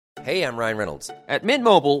Hey, I'm Ryan Reynolds. At Mint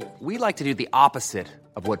Mobile, we like to do the opposite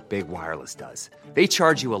of what Big Wireless does. They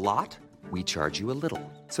charge you a lot, we charge you a little.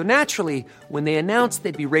 So naturally, when they announced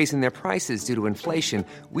they'd be raising their prices due to inflation,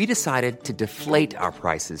 we decided to deflate our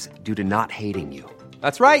prices due to not hating you.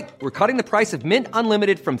 That's right. We're cutting the price of Mint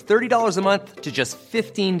Unlimited from $30 a month to just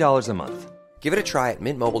 $15 a month. Give it a try at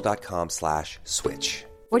mintmobile.com/switch.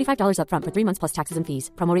 $45 up front for 3 months plus taxes and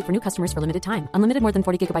fees. Promo rate for new customers for limited time. Unlimited more than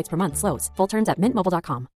 40 gigabytes per month. Slows full terms at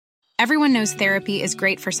mintmobile.com. Everyone knows therapy is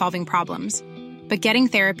great for solving problems, but getting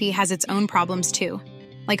therapy has its own problems too,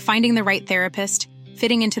 like finding the right therapist,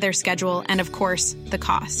 fitting into their schedule, and of course, the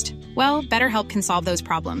cost. Well, BetterHelp can solve those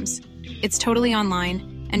problems. It's totally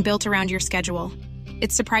online and built around your schedule.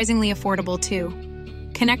 It's surprisingly affordable too.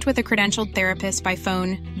 Connect with a credentialed therapist by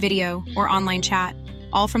phone, video, or online chat,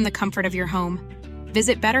 all from the comfort of your home.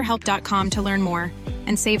 Visit BetterHelp.com to learn more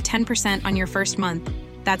and save 10% on your first month.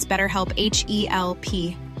 That's BetterHelp,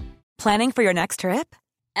 H-E-L-P. Planning for your next trip?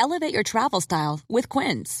 Elevate your travel style with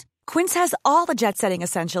Quince. Quince has all the jet-setting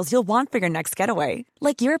essentials you'll want for your next getaway,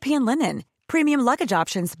 like European linen, premium luggage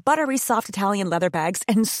options, buttery soft Italian leather bags,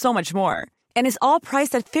 and so much more. And is all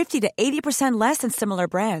priced at 50 to 80% less than similar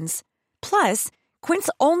brands. Plus, Quince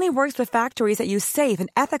only works with factories that use safe and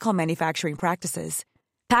ethical manufacturing practices.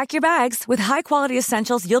 Pack your bags with high-quality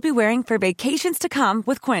essentials you'll be wearing for vacations to come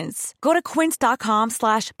with Quince. Go to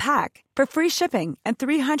quince.com/pack for free shipping and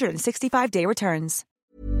 365-day returns.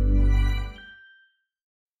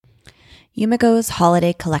 Yumigo's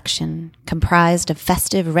holiday collection, comprised of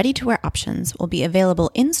festive, ready-to-wear options, will be available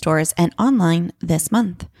in stores and online this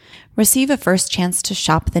month. Receive a first chance to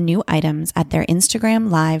shop the new items at their Instagram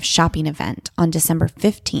Live shopping event on December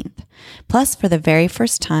 15th. Plus, for the very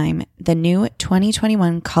first time, the new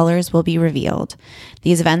 2021 colors will be revealed.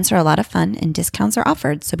 These events are a lot of fun and discounts are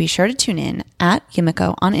offered, so be sure to tune in at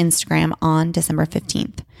Yumiko on Instagram on December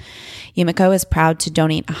 15th. Yumiko is proud to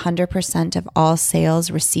donate 100% of all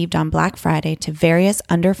sales received on Black Friday to various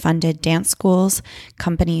underfunded dance schools,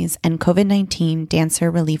 companies, and COVID-19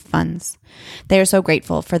 dancer relief funds. They are so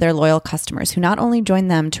grateful for their loyal customers who not only join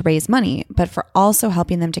them to raise money, but for also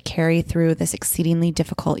helping them to carry through this exceedingly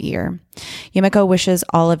difficult year. Yumiko wishes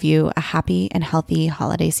all of you a happy and healthy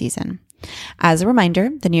holiday season. As a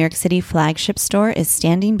reminder, the New York City flagship store is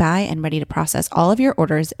standing by and ready to process all of your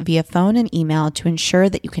orders via phone and email to ensure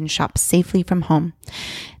that you can shop safely from home.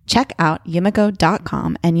 Check out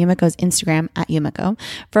yumiko.com and Yumiko's Instagram at Yumiko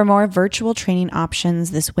for more virtual training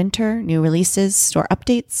options this winter, new releases, store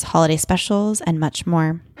updates, holiday specials, and much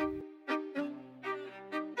more.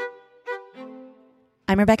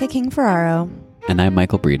 I'm Rebecca King-Ferraro. And I'm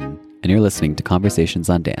Michael Breeden, and you're listening to Conversations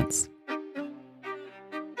on Dance.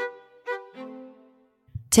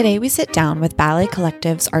 Today we sit down with Ballet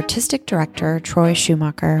Collective's artistic director, Troy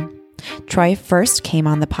Schumacher. Troy first came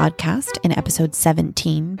on the podcast in episode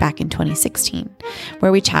 17 back in 2016,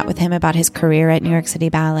 where we chat with him about his career at New York City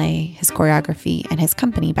Ballet, his choreography, and his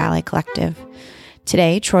company, Ballet Collective.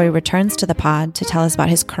 Today, Troy returns to the pod to tell us about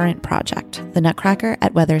his current project, the Nutcracker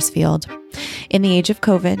at Wethersfield. In the age of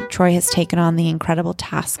COVID, Troy has taken on the incredible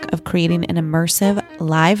task of creating an immersive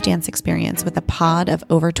live dance experience with a pod of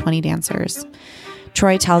over 20 dancers.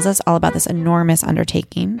 Troy tells us all about this enormous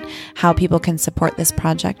undertaking, how people can support this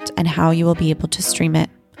project, and how you will be able to stream it.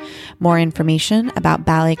 More information about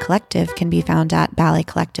Ballet Collective can be found at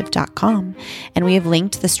BalletCollective.com, and we have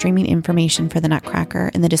linked the streaming information for the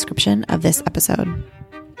Nutcracker in the description of this episode.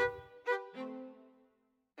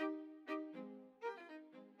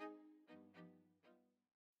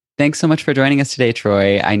 Thanks so much for joining us today,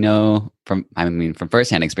 Troy. I know from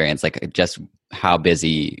firsthand experience, like just how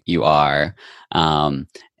busy you are. And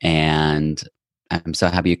I'm so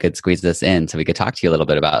happy you could squeeze this in so we could talk to you a little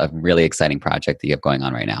bit about a really exciting project that you have going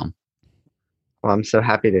on right now. Well, I'm so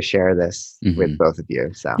happy to share this with both of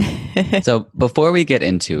you. So before we get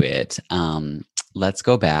into it, let's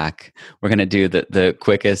go back. We're going to do the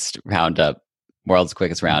quickest roundup, world's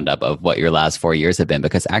quickest roundup of what your last 4 years have been,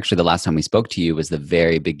 because actually the last time we spoke to you was the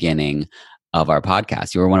very beginning of our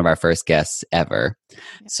podcast. You were one of our first guests ever.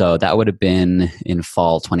 So that would have been in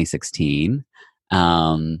fall 2016.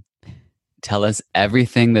 Tell us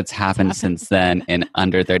everything that's happened since then in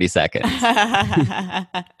under 30 seconds.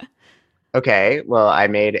 Okay, well, I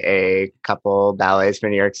made a couple ballets for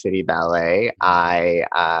New York City Ballet. I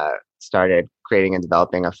started creating and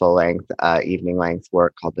developing a full-length, evening-length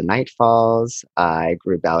work called The Nightfalls. I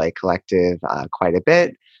grew Ballet Collective quite a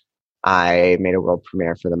bit. I made a world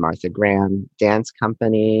premiere for the Martha Graham Dance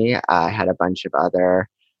Company. I had a bunch of other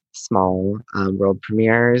small world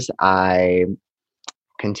premieres. I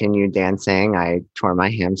continued dancing. I tore my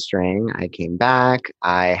hamstring. I came back.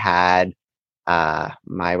 I had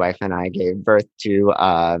My wife and I gave birth to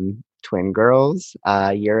twin girls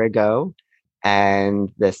a year ago.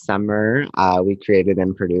 And this summer, we created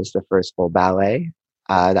and produced the first full ballet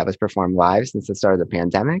that was performed live since the start of the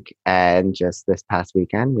pandemic. And just this past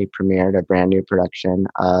weekend, we premiered a brand new production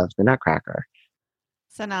of The Nutcracker.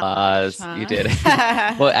 So not much, huh? You did.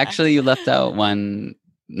 Well, actually, you left out one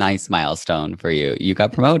nice milestone for you. You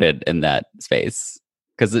got promoted in that space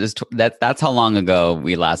because that's how long ago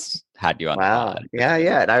we last had you on the pod. Yeah.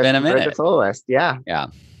 And I was been a minute. the soloist. Yeah.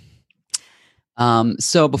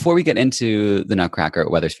 So before we get into the Nutcracker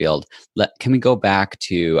at Wethersfield, can we go back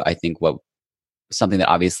to, I think, something that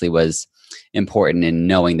obviously was important in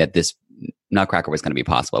knowing that this Nutcracker was going to be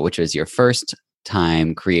possible, which was your first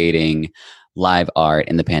time creating live art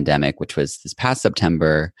in the pandemic, which was this past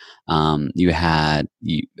September. You had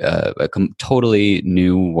totally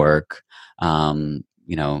new work,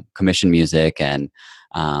 commissioned music and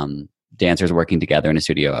dancers working together in a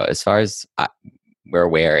studio. As far as we're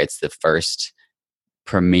aware, it's the first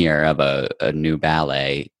premiere of a new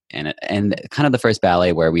ballet and kind of the first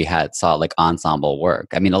ballet where we saw like ensemble work.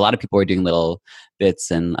 I mean, a lot of people were doing little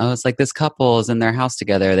bits and it's like this couple is in their house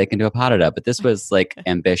together, they can do a pas de deux, but this was like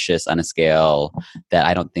ambitious on a scale that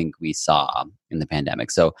I don't think we saw in the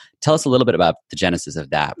pandemic. So tell us a little bit about the genesis of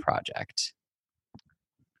that project.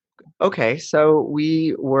 Okay, so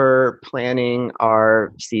we were planning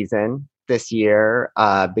our season this year,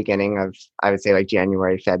 beginning of, I would say like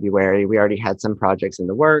January, February. We already had some projects in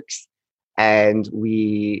the works and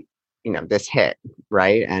this hit,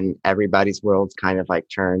 right? And everybody's world's kind of like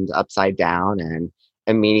turned upside down. And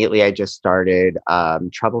immediately I just started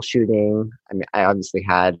troubleshooting. I mean, I obviously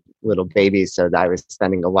had little babies, so that I was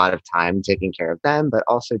spending a lot of time taking care of them, but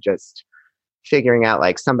also just figuring out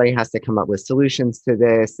like somebody has to come up with solutions to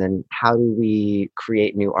this and how do we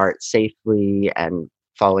create new art safely and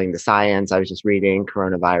following the science. I was just reading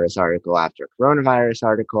coronavirus article after coronavirus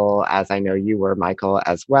article, as I know you were, Michael,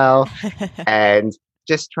 as well. And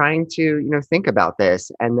just trying to, think about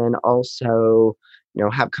this. And then also,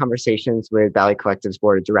 have conversations with BalletCollective's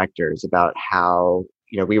board of directors about how,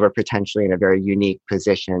 we were potentially in a very unique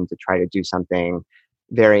position to try to do something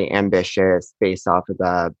very ambitious based off of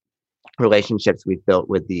the relationships we've built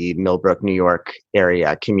with the Millbrook, New York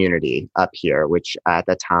area community up here, which at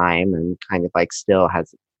the time and kind of like still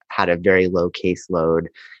has had a very low caseload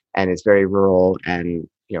and is very rural and,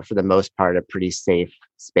 for the most part, a pretty safe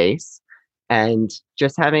space. And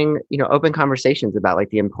just having, open conversations about like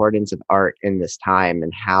the importance of art in this time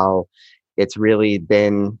and how it's really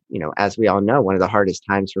been, as we all know, one of the hardest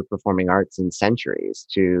times for performing arts in centuries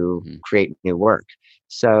to create new work.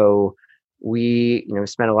 So we,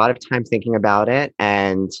 spent a lot of time thinking about it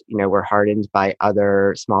and, we're heartened by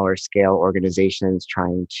other smaller scale organizations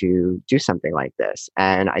trying to do something like this.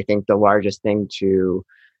 And I think the largest thing to,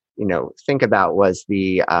 think about was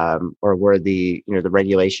the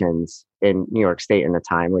regulations in New York State in the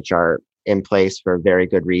time, which are in place for very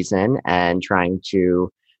good reason and trying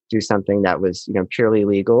to do something that was, purely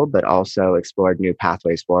legal, but also explored new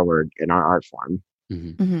pathways forward in our art form.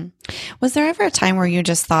 Mm-hmm. Mm-hmm. Was there ever a time where you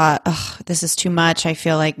just thought, oh, this is too much? I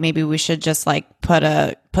feel like maybe we should just like put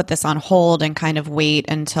this on hold and kind of wait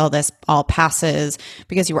until this all passes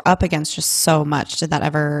because you were up against just so much. Did that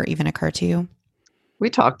ever even occur to you? We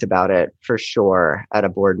talked about it for sure at a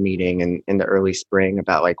board meeting in the early spring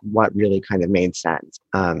about like what really kind of made sense.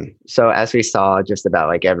 So as we saw just about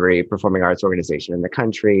like every performing arts organization in the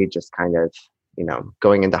country, just kind of,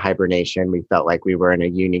 going into hibernation, we felt like we were in a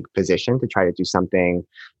unique position to try to do something,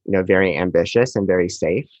 very ambitious and very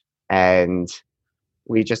safe. And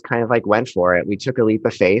we just kind of like went for it. We took a leap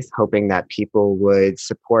of faith, hoping that people would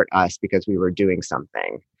support us because we were doing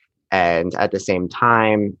something. And at the same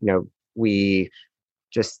time, we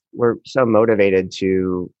just were so motivated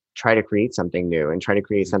to try to create something new and try to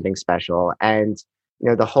create something special. And,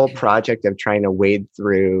 the whole project of trying to wade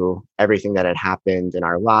through everything that had happened in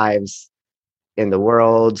our lives, in the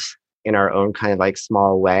world, in our own kind of like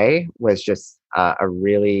small way was just a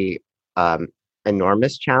really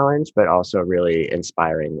enormous challenge, but also a really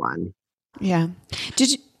inspiring one. Yeah.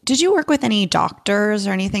 Did you work with any doctors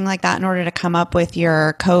or anything like that in order to come up with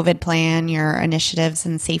your COVID plan, your initiatives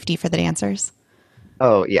and safety for the dancers?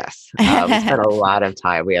 Oh, yes. We spent a lot of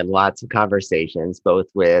time. We had lots of conversations, both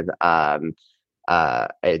with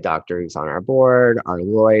a doctor who's on our board, our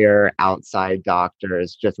lawyer, outside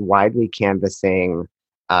doctors, just widely canvassing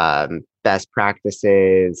best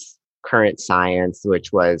practices, current science,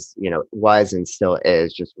 which was and still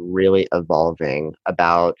is just really evolving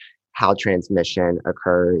about how transmission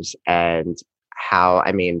occurs and how,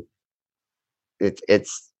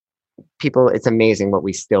 it's people, it's amazing what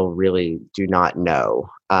we still really do not know.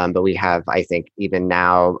 But we have, I think, even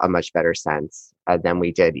now, a much better sense than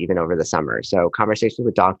we did even over the summer. So conversations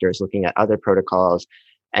with doctors, looking at other protocols,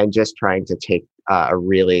 and just trying to take a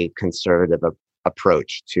really conservative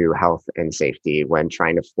approach to health and safety when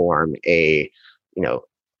trying to form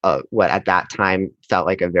what at that time felt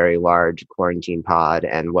like a very large quarantine pod,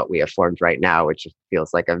 and what we have formed right now, which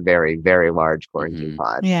feels like a very, very large quarantine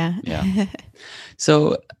pod. Yeah. Yeah.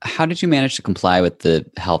 So how did you manage to comply with the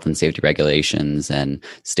health and safety regulations and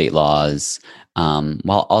state laws,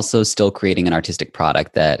 while also still creating an artistic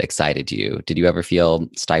product that excited you? Did you ever feel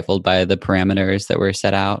stifled by the parameters that were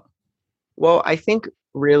set out? Well, I think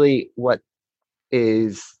really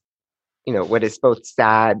is what is both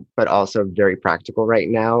sad but also very practical right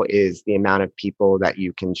now is the amount of people that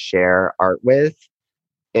you can share art with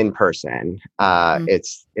in person. It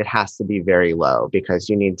has to be very low, because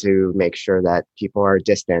you need to make sure that people are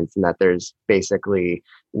distanced and that there's basically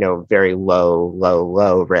very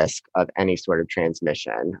low risk of any sort of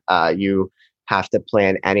transmission. You have to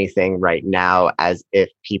plan anything right now as if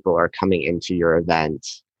people are coming into your event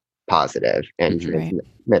positive and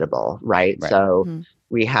transmittable, right? So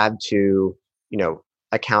we had to,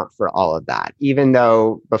 account for all of that, even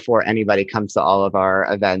though before anybody comes to all of our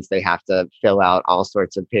events, they have to fill out all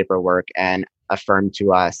sorts of paperwork and affirm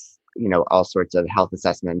to us, all sorts of health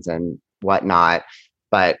assessments and whatnot.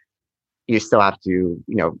 But you still have to,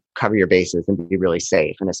 cover your bases and be really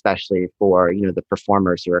safe. And especially for, the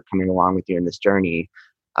performers who are coming along with you in this journey,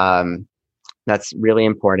 that's really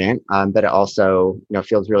important. But it also,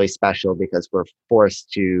 feels really special because we're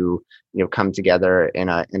forced to, come together in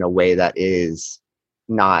a way that is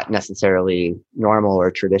not necessarily normal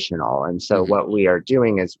or traditional. And so what we are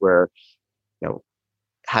doing is we're,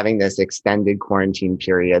 having this extended quarantine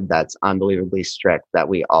period that's unbelievably strict that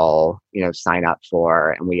we all, sign up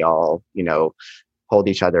for, and we all, hold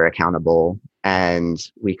each other accountable,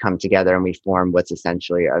 and we come together and we form what's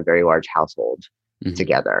essentially a very large household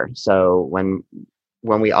together. So when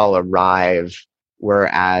we all arrive, we're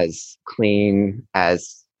as clean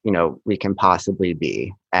as we can possibly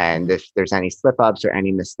be. And if there's any slip ups or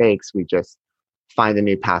any mistakes, we just find a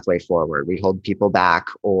new pathway forward. We hold people back,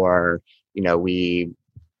 or we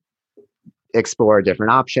explore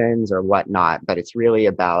different options or whatnot. But it's really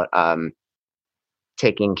about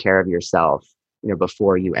taking care of yourself,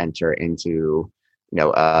 before you enter into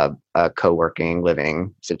a co-working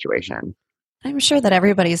living situation. I'm sure that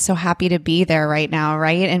everybody's so happy to be there right now,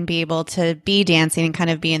 right? And be able to be dancing and kind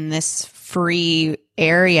of be in this free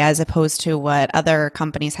area as opposed to what other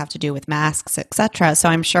companies have to do with masks, etc. So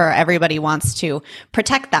I'm sure everybody wants to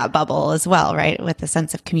protect that bubble as well, right? With a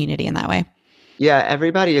sense of community in that way. Yeah,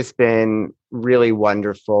 everybody has been really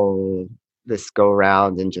wonderful this go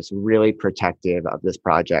round and just really protective of this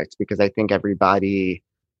project, because I think everybody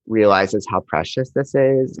realizes how precious this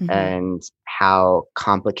is and how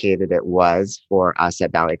complicated it was for us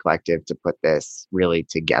at Ballet Collective to put this really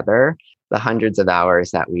together. The hundreds of hours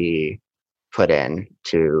that we put in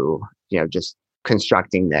to, just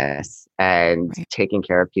constructing this and taking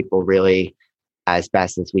care of people really as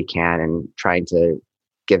best as we can, and trying to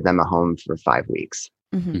give them a home for 5 weeks.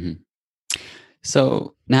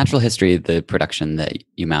 So Natural History, the production that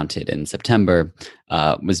you mounted in September,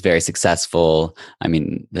 was very successful. I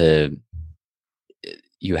mean,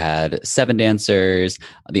 you had 7 dancers.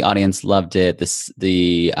 The audience loved it.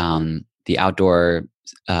 The outdoor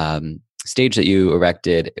stage that you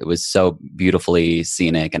erected, it was so beautifully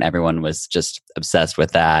scenic, and everyone was just obsessed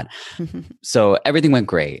with that. So everything went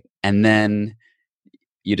great. And then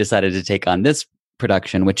you decided to take on this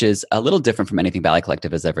production, which is a little different from anything Ballet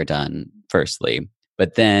Collective has ever done, firstly.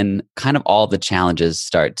 But then kind of all the challenges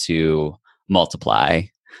start to multiply.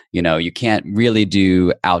 You can't really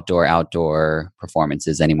do outdoor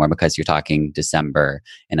performances anymore because you're talking December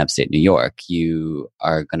in upstate New York. You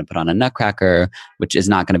are going to put on a Nutcracker, which is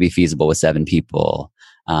not going to be feasible with 7 people.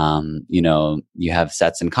 You have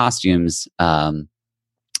sets and costumes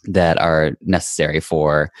that are necessary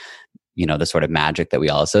for the sort of magic that we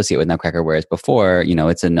all associate with Nutcracker. Whereas before,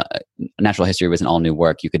 it's Natural History was an all new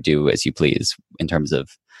work. You could do as you please in terms of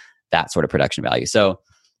that sort of production value. So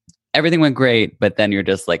everything went great, but then you're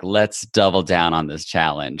just like, let's double down on this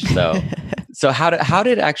challenge. So how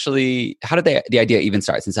did the idea even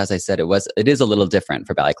start? Since, as I said, it is a little different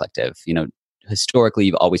for Ballet Collective. Historically,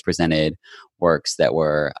 you've always presented works that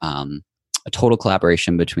were a total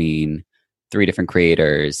collaboration between 3 different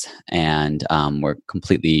creators, and were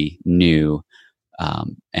completely new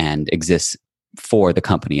and exists for the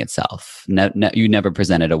company itself. You never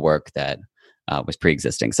presented a work that was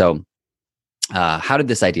pre-existing. So how did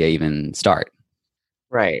this idea even start?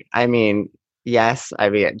 Right. I mean, yes, I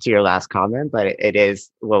mean, to your last comment, but it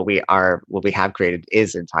is what we have created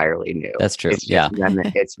is entirely new. That's true. It's Yeah.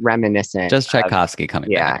 just it's reminiscent Just of, Tchaikovsky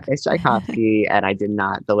coming yeah, back. it's Tchaikovsky, and I did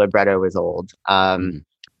not, the libretto was old. Mhm.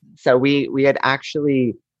 So we had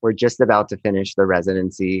actually, we're just about to finish the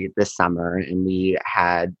residency this summer, and we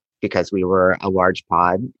had, because we were a large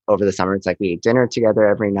pod over the summer, it's like we ate dinner together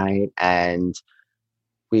every night, and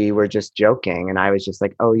we were just joking, and I was just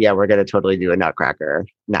like, oh yeah, we're going to totally do a Nutcracker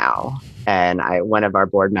now. And one of our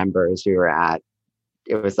board members, we were at,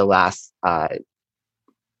 it was the last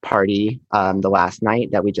party, the last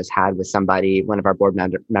night that we just had with somebody, one of our board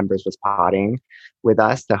members was potting with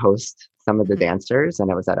us to host some of the dancers, and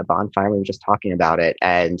it was at a bonfire. We were just talking about it,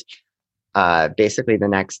 and basically the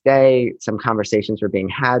next day some conversations were being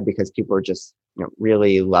had because people were just,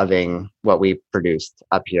 really loving what we produced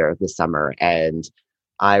up here this summer. And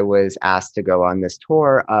I was asked to go on this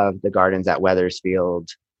tour of the gardens at Wethersfield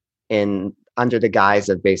in under the guise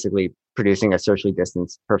of basically producing a socially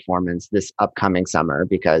distanced performance this upcoming summer,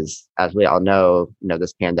 because as we all know,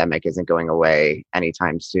 this pandemic isn't going away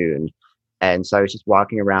anytime soon. And so I was just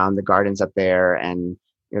walking around the gardens up there, and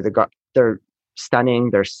they're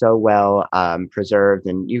stunning. They're so well preserved,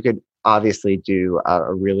 and you could obviously do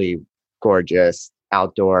a really gorgeous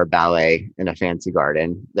outdoor ballet in a fancy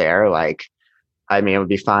garden there. Like, I mean, it would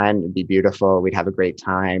be fun. It'd be beautiful. We'd have a great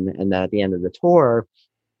time. And then at the end of the tour,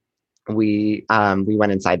 we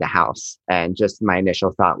went inside the house, and just my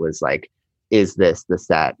initial thought was like, is this the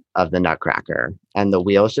set of the Nutcracker? And the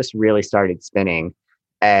wheels just really started spinning,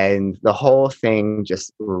 and the whole thing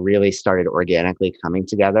just really started organically coming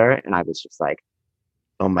together. And I was just like,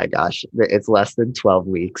 oh my gosh, it's less than 12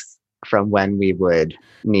 weeks from when we would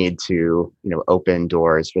need to, open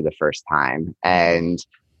doors for the first time. And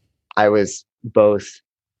I was both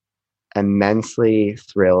immensely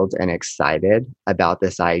thrilled and excited about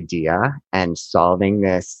this idea and solving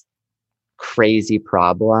this crazy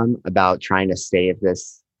problem about trying to save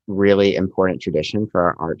this really important tradition for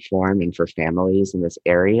our art form and for families in this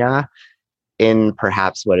area, in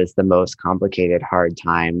perhaps what is the most complicated, hard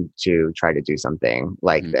time to try to do something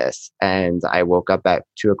like this. And I woke up at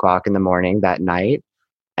 2:00 in the morning that night,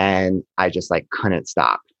 and I just couldn't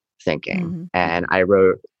stop thinking. And I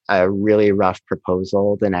wrote a really rough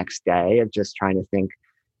proposal the next day of just trying to think,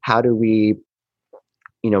 how do we,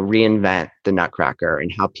 reinvent the Nutcracker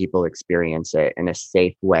and how people experience it in a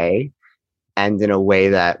safe way, and in a way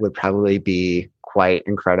that would probably be quite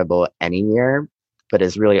incredible any year, but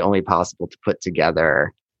is really only possible to put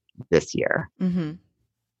together this year.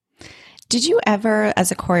 Did you ever,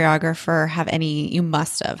 as a choreographer, you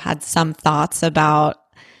must have had some thoughts about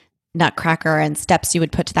Nutcracker and steps you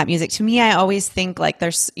would put to that music? To me, I always think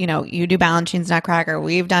there's, you do Balanchine's Nutcracker,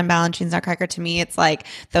 we've done Balanchine's Nutcracker. To me, it's like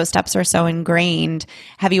those steps are so ingrained.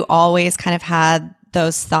 Have you always kind of had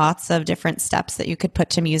those thoughts of different steps that you could put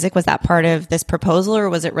to music? Was that part of this proposal, or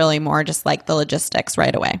was it really more just the logistics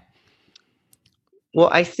right away? Well,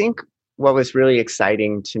 I think what was really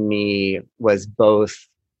exciting to me was both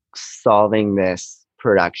solving this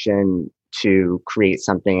production to create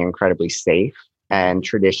something incredibly safe and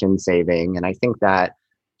tradition saving. And I think that,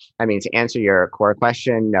 to answer your core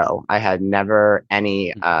question, no, I had never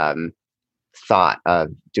any thought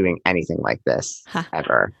of doing anything like this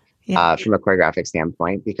ever from a choreographic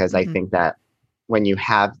standpoint, because I think that when you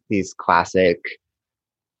have these classic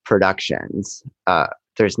productions,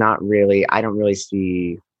 there's not really, I don't really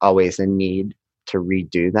see always a need to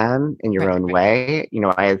redo them in your own way.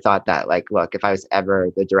 I had thought that look, if I was ever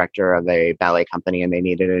the director of a ballet company and they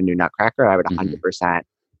needed a new Nutcracker, I would 100%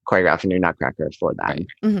 choreograph a new Nutcracker for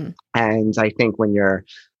them. And I think when you're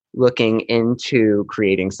looking into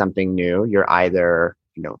creating something new, you're either,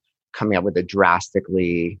 coming up with a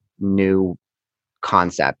drastically new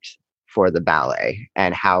concept for the ballet,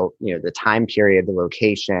 and how, the time period, the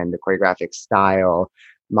location, the choreographic style,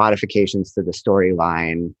 modifications to the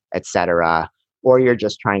storyline, etc. Or you're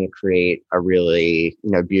just trying to create a really,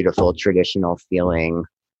 beautiful traditional feeling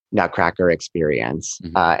Nutcracker experience.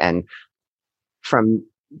 And from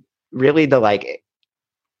really the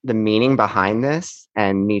meaning behind this,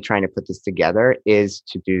 and me trying to put this together, is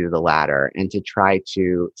to do the latter and to try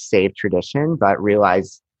to save tradition, but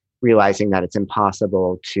realizing that it's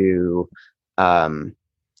impossible to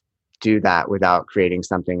do that without creating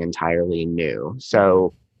something entirely new.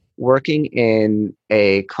 So working in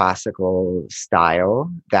a classical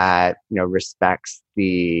style that, respects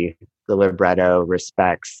the libretto,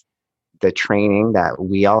 respects the training that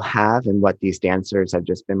we all have and what these dancers have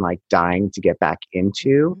just been dying to get back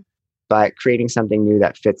into, but creating something new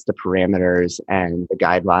that fits the parameters and the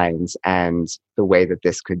guidelines and the way that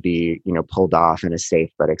this could be, pulled off in a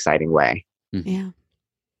safe but exciting way. Yeah.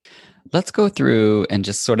 Let's go through and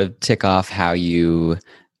just sort of tick off how you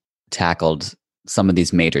tackled some of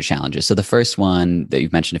these major challenges. So the first one that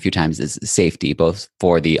you've mentioned a few times is safety, both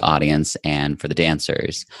for the audience and for the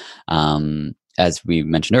dancers. As we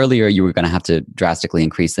mentioned earlier, you were going to have to drastically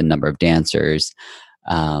increase the number of dancers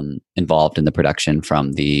involved in the production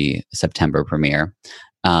from the September premiere.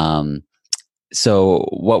 So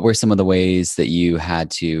what were some of the ways that you had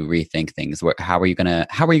to rethink things? How were you going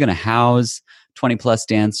to house 20 plus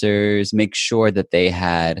dancers, make sure that they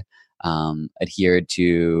had adhered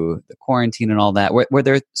to the quarantine and all that? Were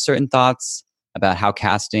there certain thoughts about how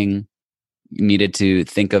casting needed to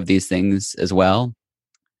think of these things as well?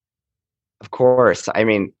 Of course. I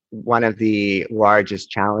mean, one of the largest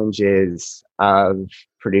challenges of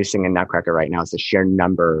producing a Nutcracker right now is the sheer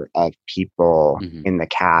number of people in the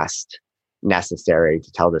cast necessary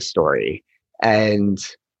to tell the story. And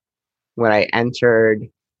when I entered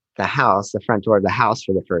the house, the front door of the house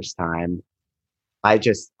for the first time, I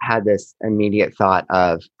just had this immediate thought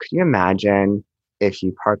of, could you imagine if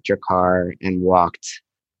you parked your car and walked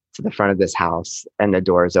to the front of this house and the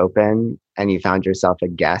doors open and you found yourself a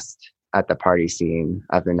guest at the party scene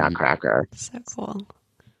of the Nutcracker? So cool.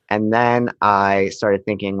 And then I started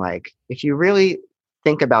thinking, like, if you really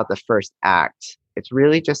think about the first act, it's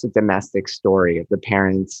really just a domestic story of the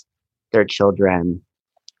parents, their children,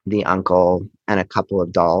 the uncle, and a couple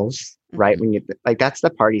of dolls, right? When you that's the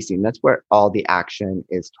party scene. That's where all the action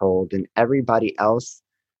is told, and everybody else,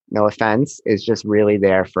 no offense, is just really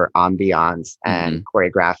there for ambiance and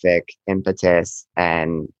choreographic impetus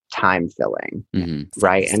and time filling,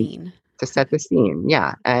 right? And to set the scene,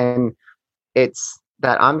 yeah. And it's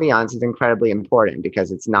that ambiance is incredibly important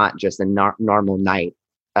because it's not just a normal night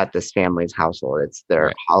at this family's household; it's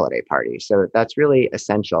their holiday party. So that's really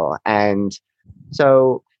essential. And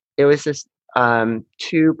so it was this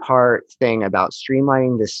two-part thing about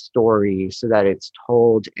streamlining this story so that it's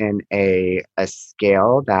told in a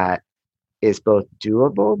scale that is both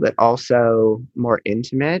doable but also more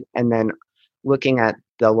intimate, and then looking at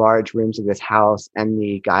the large rooms of this house and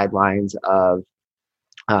the guidelines of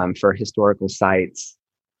for historical sites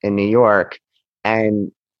in New York,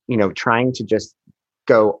 and trying to just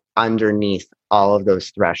go underneath all of those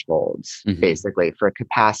thresholds, basically, for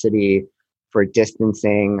capacity, for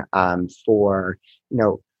distancing, for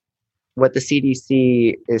what the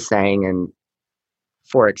CDC is saying, and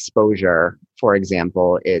for exposure, for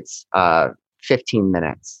example, it's 15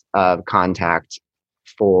 minutes of contact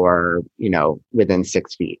for within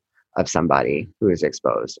 6 feet of somebody who is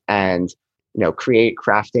exposed, and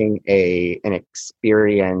crafting an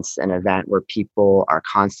experience, an event where people are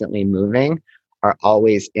constantly moving, are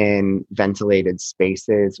always in ventilated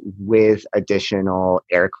spaces with additional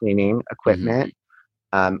air cleaning equipment,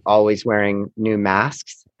 always wearing new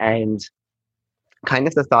masks. And kind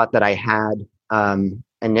of the thought that I had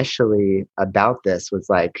initially about this was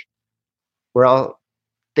like, we're all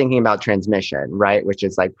thinking about transmission, right? Which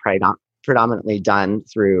is like predominantly done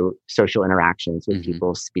through social interactions with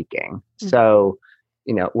people speaking. So,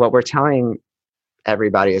 what we're telling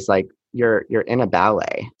everybody is like, you're in a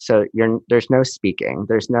ballet. So there's no speaking,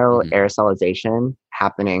 there's no aerosolization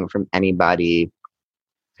happening from anybody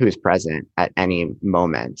who's present at any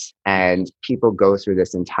moment. And people go through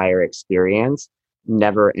this entire experience,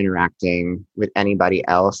 never interacting with anybody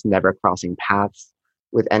else, never crossing paths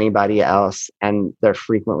with anybody else. And they're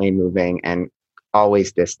frequently moving and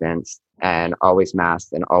always distanced and always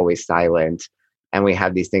masked and always silent. And we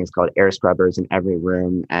have these things called air scrubbers in every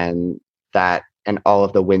room, and all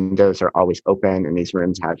of the windows are always open, and these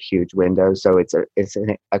rooms have huge windows. So it's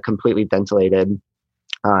a completely ventilated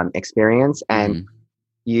experience. And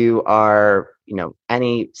you are,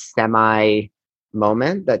 any semi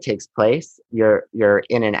moment that takes place, you're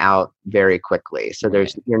in and out very quickly. So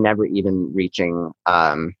you're never even reaching,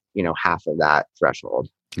 half of that threshold.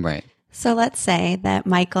 Right. So let's say that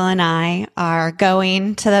Michael and I are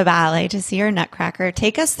going to the ballet to see our Nutcracker.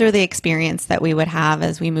 Take us through the experience that we would have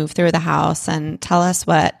as we move through the house, and tell us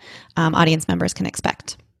what audience members can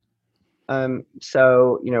expect.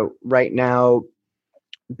 So, right now,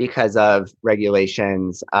 because of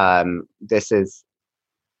regulations, this is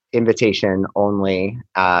invitation only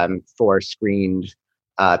for screened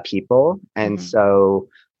people. And so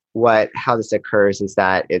how this occurs is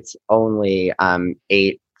that it's only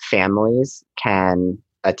 8 families can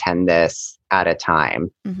attend this at a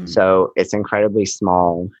time. So it's incredibly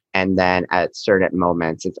small. And then at certain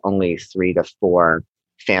moments, it's only 3 to 4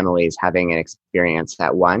 families having an experience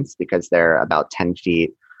at once, because they're about 10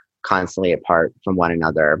 feet constantly apart from one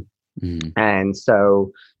another. Mm-hmm. And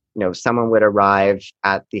so, someone would arrive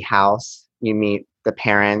at the house, you meet the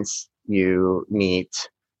parents, you meet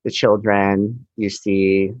the children, you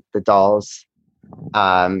see the dolls,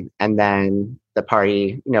 and then the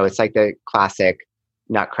party, it's like the classic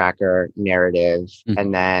Nutcracker narrative. Mm-hmm.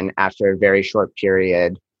 And then after a very short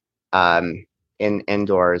period,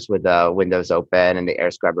 indoors with the windows open and the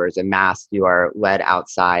air scrubbers and masks, you are led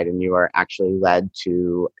outside and you are actually led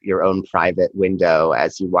to your own private window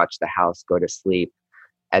as you watch the house go to sleep.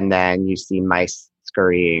 And then you see mice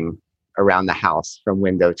scurrying around the house from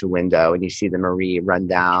window to window, and you see the Marie run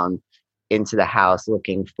down into the house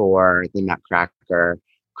looking for the Nutcracker,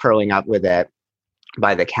 curling up with it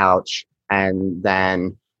by the couch. And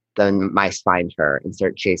then the mice find her and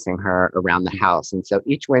start chasing her around the house. And so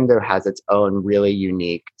each window has its own really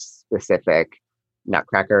unique, specific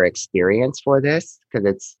Nutcracker experience for this, because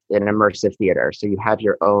it's an immersive theater. So you have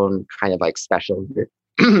your own kind of like special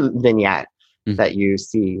vignette that you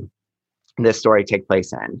see this story take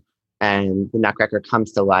place in. And the Nutcracker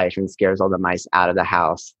comes to life and scares all the mice out of the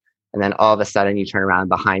house. And then all of a sudden you turn around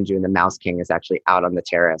behind you and the Mouse King is actually out on the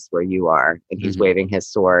terrace where you are. And he's waving his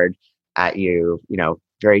sword at you,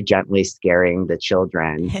 very gently scaring the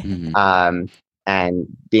children, and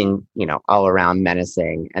being, all around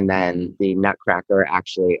menacing. And then the Nutcracker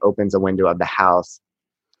actually opens a window of the house,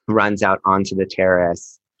 runs out onto the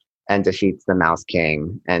terrace, and defeats the Mouse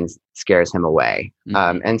King and scares him away.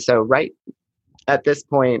 And so right at this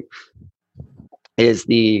point is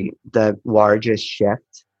the largest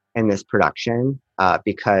shift in this production,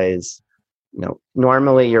 because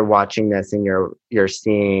normally you're watching this and you're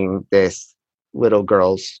seeing this little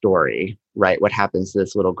girl's story, right? What happens to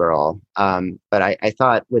this little girl? But I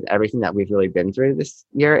thought with everything that we've really been through this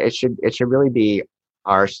year, it should really be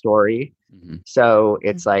our story. So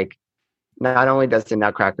it's like, not only does the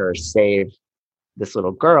Nutcracker save this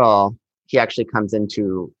little girl, he actually comes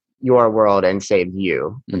into your world and saves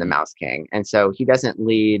you from the Mouse King. And so he doesn't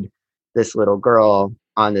lead this little girl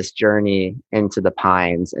on this journey into the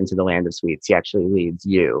pines, into the land of sweets. He actually leads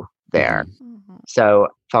you there. So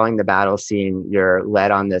following the battle scene, you're led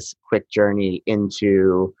on this quick journey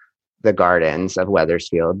into the gardens of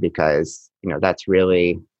Wethersfield, because, that's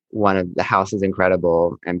really one of the house is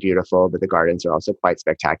incredible and beautiful, but the gardens are also quite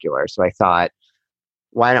spectacular. So I thought,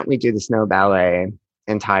 why don't we do the snow ballet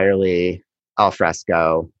entirely al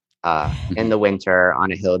fresco in the winter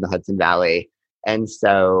on a hill in the Hudson Valley? And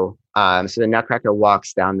so the Nutcracker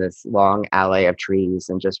walks down this long alley of trees,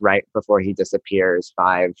 and just right before he disappears,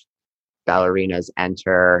 5 ballerinas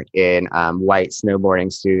enter in white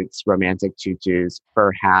snowboarding suits, romantic tutus,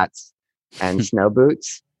 fur hats, and snow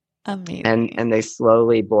boots. Amazing. And they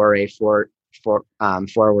slowly bore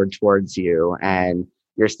forward towards you, and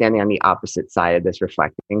you're standing on the opposite side of this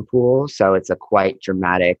reflecting pool. So it's a quite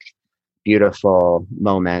dramatic, beautiful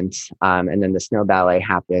moment. And then the snow ballet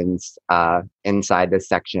happens inside this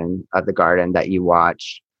section of the garden that you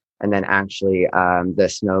watch. And then actually the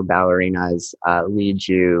snow ballerinas lead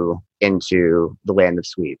you into the land of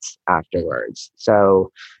sweets afterwards.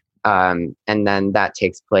 So, and then that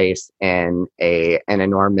takes place in an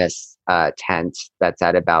enormous tent that's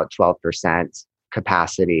at about 12%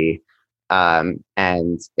 capacity.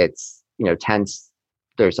 And it's, tents,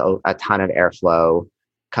 there's a ton of airflow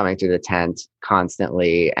coming through the tent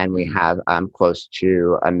constantly. And we have close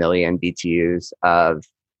to 1 million BTUs of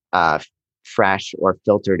fresh or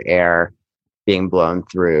filtered air being blown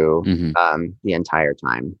through the entire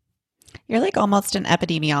time. You're like almost an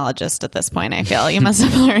epidemiologist at this point, I feel. You must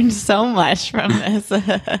have learned so much from this.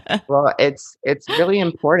 Well, it's really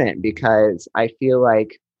important, because I feel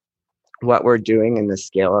like what we're doing and the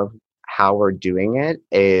scale of how we're doing it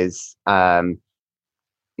is, I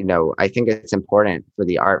think it's important for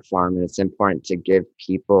the art form, and it's important to give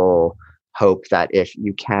people hope that if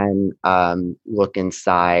you can look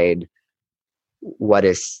inside what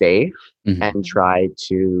is safe and try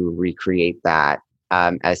to recreate that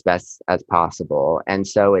as best as possible. And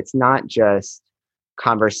so it's not just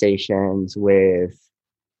conversations with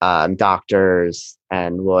doctors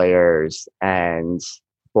and lawyers and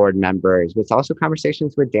board members, but it's also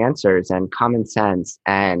conversations with dancers and common sense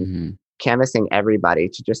and canvassing everybody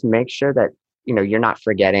to just make sure that, you're not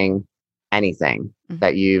forgetting anything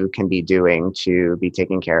that you can be doing to be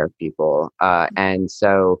taking care of people. And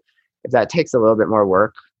so if that takes a little bit more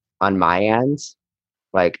work on my end,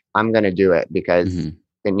 like, I'm going to do it because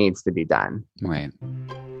it needs to be done. Right.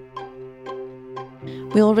 Right. And then that takes place in a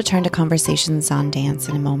We will return to Conversations on Dance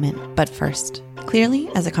in a moment, but first, clearly,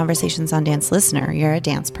 as a Conversations on Dance listener, you're a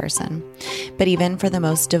dance person. But even for the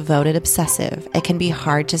most devoted obsessive, it can be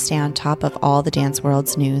hard to stay on top of all the dance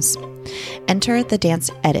world's news. Enter the Dance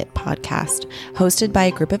Edit podcast, hosted by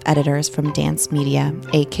a group of editors from dance media,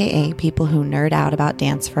 aka people who nerd out about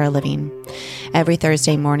dance for a living. Every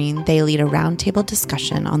Thursday morning, they lead a roundtable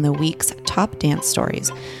discussion on the week's top dance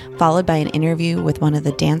stories, followed by an interview with one of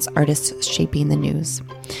the dance artists shaping the news.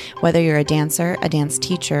 Whether you're a dancer, a dance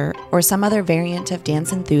teacher, or some other variant of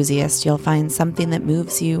dance enthusiast, you'll find something that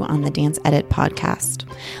moves you on the Dance Edit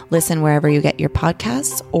podcast. Listen wherever you get your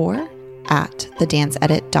podcasts or at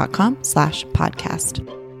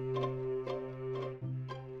thedanceedit.com/podcast.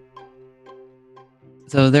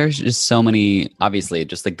 So there's just so many, obviously,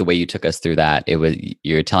 just like the way you took us through that,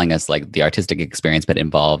 you're telling us like the artistic experience, but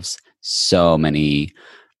involves so many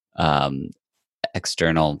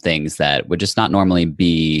external things that would just not normally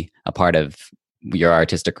be a part of your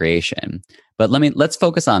artistic creation. But let's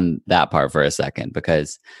focus on that part for a second,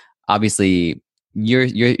 because obviously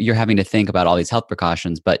you're having to think about all these health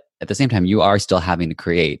precautions, but at the same time you are still having to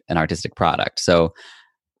create an artistic product. So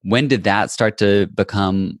when did that start to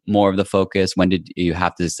become more of the focus? When did you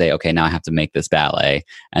have to say, okay, now I have to make this ballet?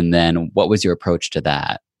 And then what was your approach to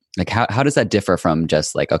that? Like, how does that differ from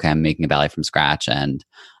just like, okay, I'm making a ballet from scratch and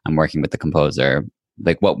I'm working with the composer?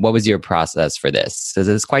 Like, what was your process for this? Because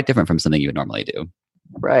it's quite different from something you would normally do.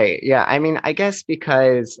 Right. Yeah. I mean, I guess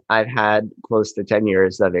because I've had close to 10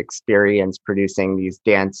 years of experience producing these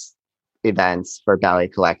dance events for Ballet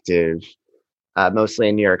Collective, mostly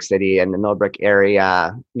in New York City and the Millbrook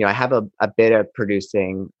area, I have a bit of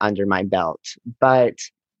producing under my belt. But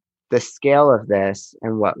the scale of this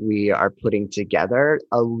and what we are putting together,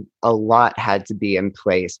 a lot had to be in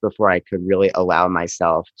place before I could really allow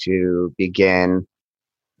myself to begin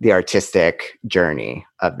the artistic journey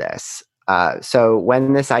of this. So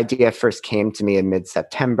when this idea first came to me in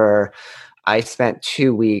mid-September, I spent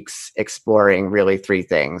 2 weeks exploring really three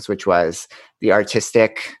things, which was the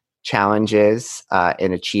artistic challenges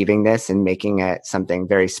in achieving this and making it something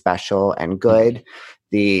very special and good,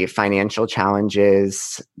 the financial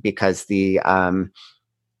challenges, because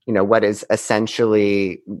what is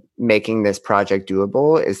essentially making this project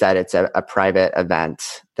doable is that it's a private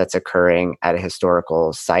event that's occurring at a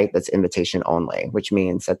historical site that's invitation only, which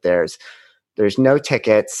means that there's no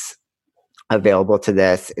tickets available to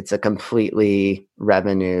this. It's a completely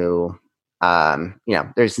revenue,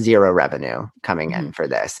 there's zero revenue coming in for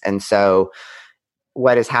this. And so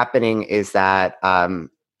what is happening is that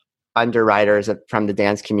underwriters from the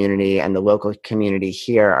dance community and the local community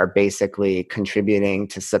here are basically contributing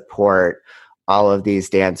to support all of these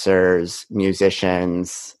dancers,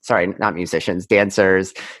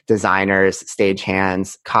 dancers, designers,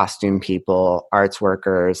 stagehands, costume people, arts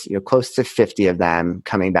workers, close to 50 of them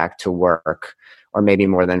coming back to work, or maybe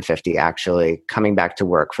more than 50 actually, coming back to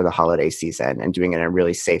work for the holiday season and doing it in a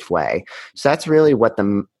really safe way. So that's really what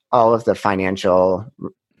all of the financial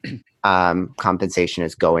compensation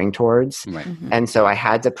is going towards. Right. And so I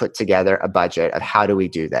had to put together a budget of how do we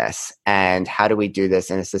do this, and how do we do this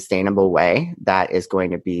in a sustainable way that is going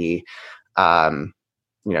to be,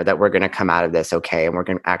 that we're going to come out of this okay, and we're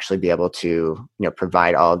going to actually be able to,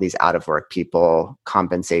 provide all of these out of work people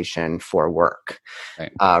compensation for work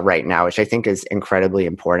right now, which I think is incredibly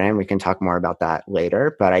important. We can talk more about that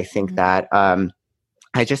later, but I think that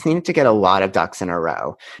I just needed to get a lot of ducks in a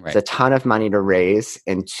row. Right. It's a ton of money to raise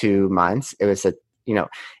in 2 months. It was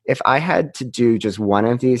if I had to do just one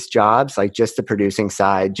of these jobs, like just the producing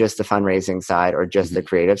side, just the fundraising side, or just the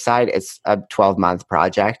creative side, it's a 12-month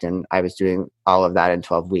project. And I was doing all of that in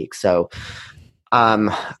 12 weeks. So I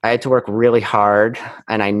had to work really hard,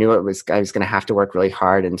 and I knew I was going to have to work really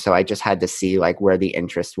hard. And so I just had to see like where the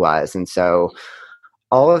interest was. And so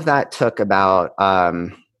all of that took about,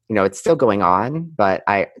 it's still going on, but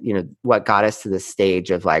what got us to the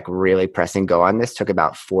stage of like really pressing go on this took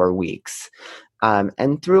about 4 weeks.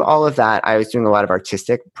 And through all of that, I was doing a lot of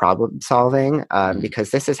artistic problem solving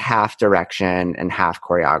because this is half direction and half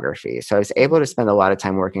choreography. So I was able to spend a lot of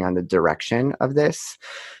time working on the direction of this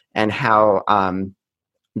and how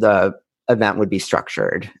the event would be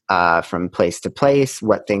structured from place to place,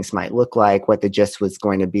 what things might look like, what the gist was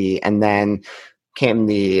going to be. And then came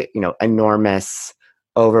the, enormous,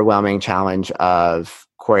 overwhelming challenge of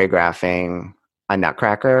choreographing a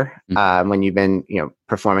Nutcracker when you've been,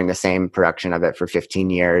 performing the same production of it for 15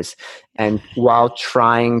 years. And while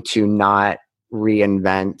trying to not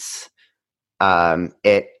reinvent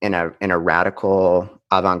it in a radical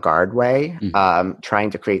avant-garde way,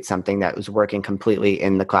 trying to create something that was working completely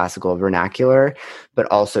in the classical vernacular, but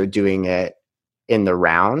also doing it in the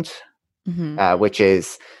round, which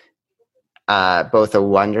is both a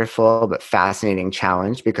wonderful but fascinating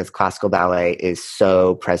challenge because classical ballet is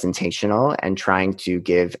so presentational and trying to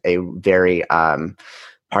give a very,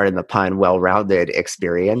 pardon the pun, well-rounded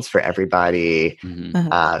experience for everybody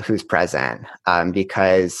who's present.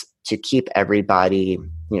 Because to keep everybody,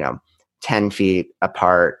 10 feet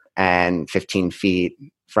apart and 15 feet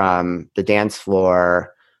from the dance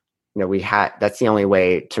floor, that's the only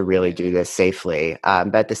way to really do this safely.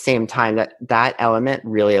 But at the same time, that element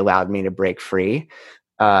really allowed me to break free.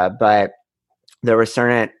 But there were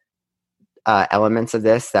certain elements of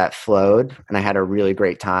this that flowed, and I had a really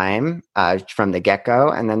great time from the get-go.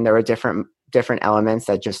 And then there were different elements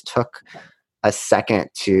that just took a second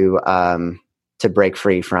to break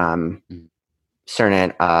free from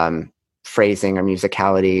certain phrasing or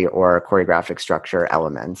musicality or choreographic structure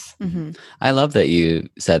elements. I love that you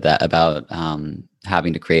said that about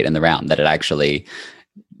having to create in the round, that it actually,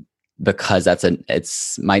 because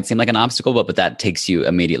might seem like an obstacle, but that takes you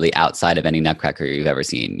immediately outside of any Nutcracker you've ever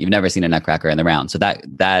seen. You've never seen a Nutcracker in the round. So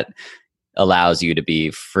that allows you to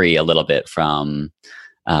be free a little bit from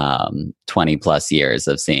 20 plus years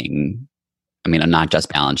of seeing, not just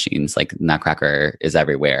Balanchines, like Nutcracker is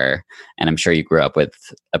everywhere. And I'm sure you grew up with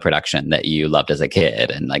a production that you loved as a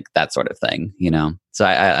kid and like that sort of thing, So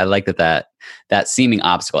I like that seeming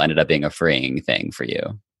obstacle ended up being a freeing thing for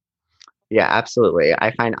you. Yeah, absolutely.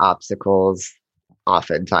 I find obstacles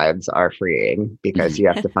oftentimes are freeing because you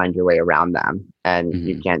have to find your way around them. And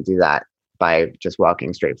you can't do that by just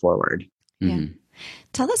walking straight forward. Yeah.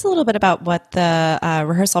 Tell us a little bit about what the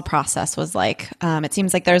rehearsal process was like. It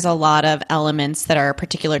seems like there's a lot of elements that are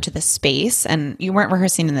particular to the space, and you weren't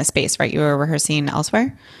rehearsing in this space, right? You were rehearsing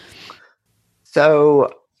elsewhere?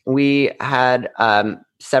 So we had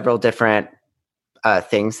several different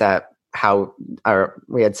things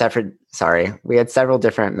we had several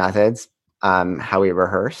different methods how we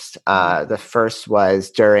rehearsed. The first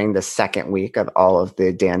was during the second week of all of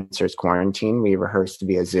the dancers' quarantine, we rehearsed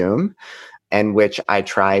via Zoom, in which I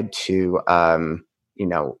tried to,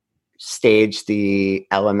 stage the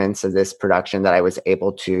elements of this production that I was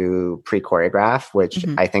able to pre-choreograph, which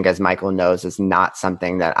I think, as Michael knows, is not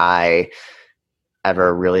something that I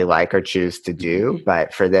ever really like or choose to do.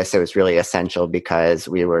 But for this, it was really essential because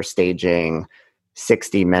we were staging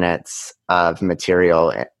 60 minutes of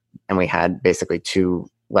material and we had basically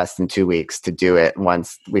less than 2 weeks to do it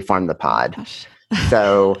once we formed the pod.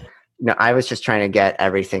 So, I was just trying to get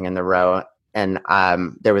everything in the row. And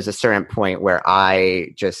there was a certain point where I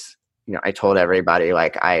just, I told everybody,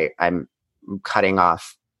 like, I'm cutting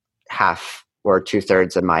off half or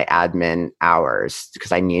 2/3 of my admin hours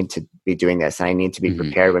because I need to be doing this and I need to be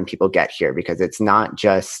prepared when people get here, because it's not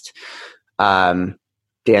just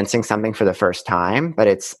dancing something for the first time, but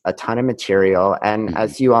it's a ton of material. And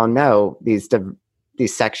as you all know, these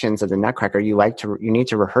sections of the Nutcracker, you need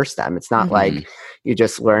to rehearse them. It's not like you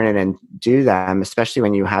just learn it and do them, especially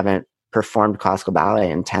when you haven't performed classical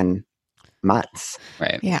ballet in 10 months.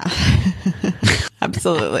 Right. Yeah.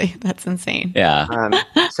 Absolutely. That's insane. Yeah.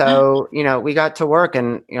 So, we got to work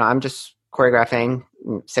and, I'm just choreographing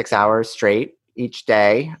 6 hours straight each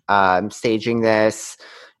day, staging this.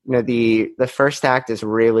 The first act is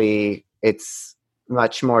really, it's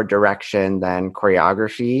much more direction than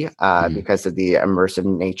choreography because of the immersive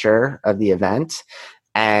nature of the event.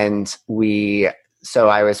 And so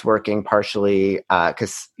I was working partially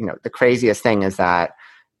because, the craziest thing is that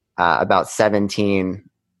about 17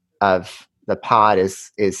 of the pod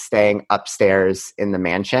is staying upstairs in the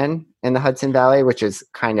mansion in the Hudson Valley, which is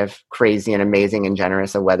kind of crazy and amazing and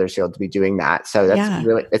generous of Wethersfield to be doing that. So that's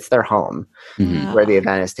really, it's their home where the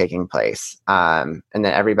event is taking place. And then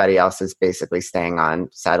everybody else is basically staying on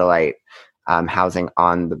satellite housing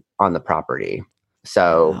on the property.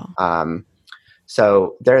 So,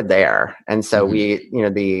 so they're there. And so we,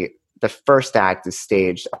 the first act is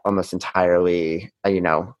staged almost entirely,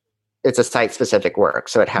 it's a site specific work.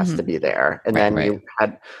 So it has to be there. And then we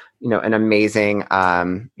had, an amazing,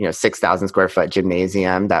 6,000 square foot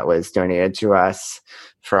gymnasium that was donated to us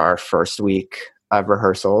for our first week of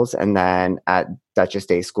rehearsals. And then at Duchess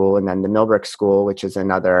Day School, and then the Millbrook School, which is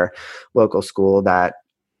another local school that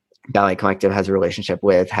Ballet Collective has a relationship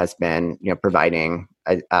with, has been, providing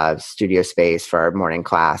a studio space for our morning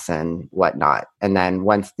class and whatnot. And then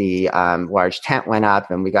once the large tent went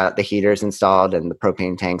up and we got the heaters installed and the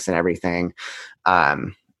propane tanks and everything,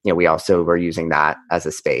 we also were using that as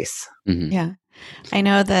a space. Yeah. I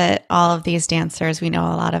know that all of these dancers, we know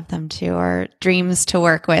a lot of them too, are dreams to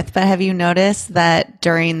work with. But have you noticed that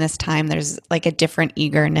during this time, there's like a different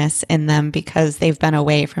eagerness in them because they've been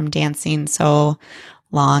away from dancing so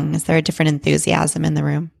long? Is there a different enthusiasm in the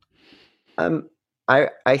room?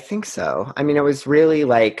 I think so. I mean, it was really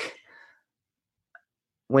like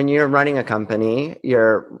when you're running a company,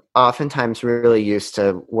 you're oftentimes really used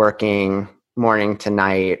to working morning to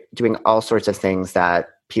night, doing all sorts of things that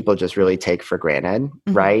people just really take for granted,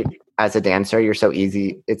 right? As a dancer, you're so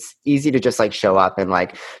easy. It's easy to just like show up and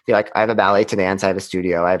like be like, I have a ballet to dance, I have a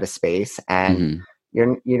studio, I have a space, and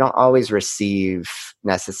you don't always receive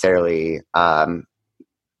necessarily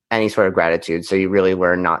any sort of gratitude. So you really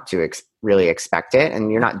learn not to really expect it,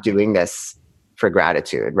 and you're not doing this for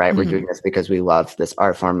gratitude, right? We're doing this because we love this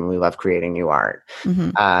art form and we love creating new art.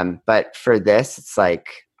 But for this, it's like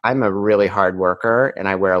I'm a really hard worker and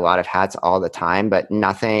I wear a lot of hats all the time, but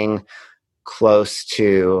nothing close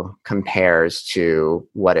to compares to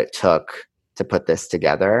what it took to put this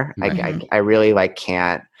together. I really like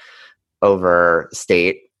can't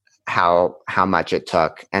overstate how much it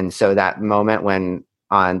took. And so that moment when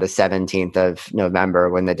on the 17th of November,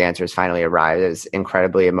 when the dancers finally arrived, it was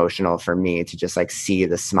incredibly emotional for me to just like see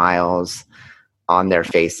the smiles on their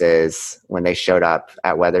faces when they showed up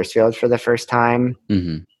at Wethersfield for the first time.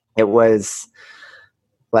 It was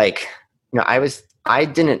like, I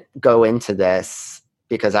didn't go into this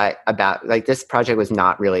because this project was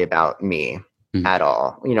not really about me at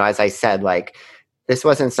all. As I said, like, this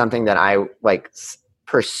wasn't something that I like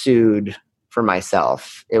pursued for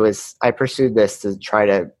myself. I pursued this to try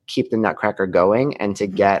to keep the Nutcracker going and to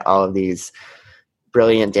get all of these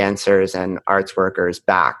brilliant dancers and arts workers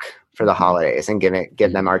back for the holidays and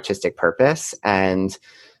give them artistic purpose. And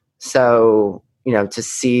so, to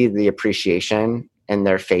see the appreciation in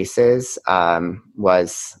their faces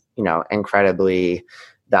was, incredibly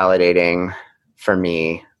validating for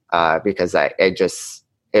me because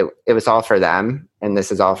it was all for them, and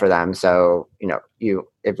this is all for them. So,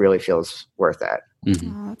 it really feels worth it.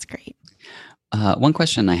 Oh, that's great. One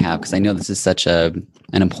question I have, because I know this is such an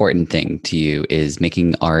important thing to you, is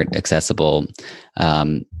making art accessible.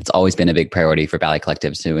 It's always been a big priority for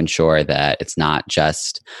BalletCollective's to ensure that it's not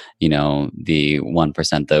just, the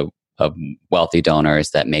 1% of wealthy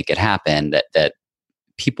donors that make it happen, that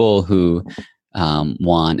people who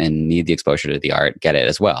want and need the exposure to the art get it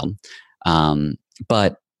as well.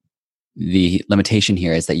 But the limitation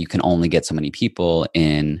here is that you can only get so many people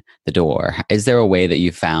in the door. Is there a way that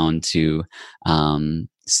you found to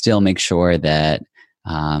still make sure that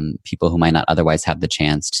people who might not otherwise have the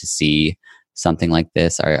chance to see something like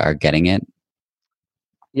this are getting it?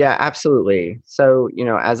 Yeah, absolutely. So,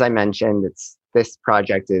 as I mentioned, this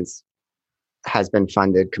project has been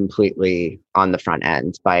funded completely on the front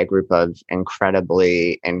end by a group of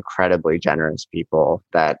incredibly, incredibly generous people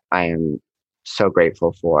that I am so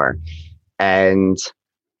grateful for. And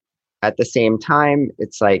at the same time,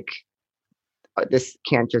 it's like, this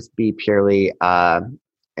can't just be purely an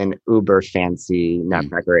uber fancy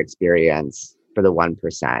Nutcracker experience for the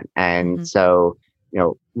 1%. And so,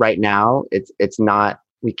 right now it's not,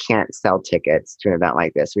 we can't sell tickets to an event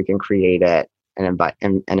like this. We can create it and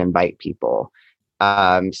invite people.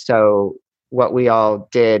 So what we all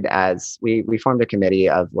did as we formed a committee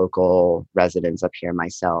of local residents up here,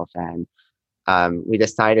 myself, and we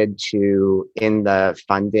decided to, in the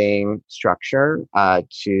funding structure,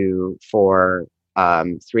 for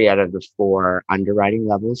 3 out of the 4 underwriting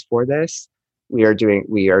levels for this, we are doing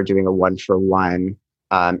a 1-for-1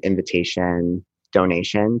 invitation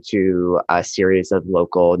donation to a series of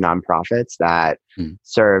local nonprofits that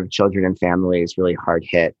serve children and families really hard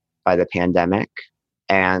hit by the pandemic,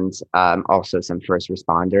 and also some first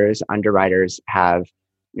responders. Underwriters have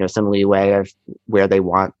some leeway of where they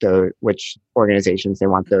want which organizations they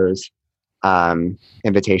want those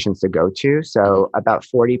invitations to go to. So about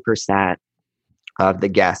 40% of the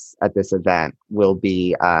guests at this event will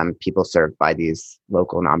be people served by these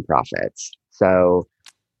local nonprofits. So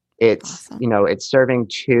it's, awesome. It's serving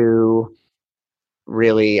 2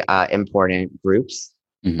 really important groups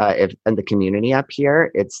in the community up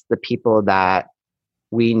here. It's the people that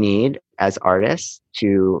we need as artists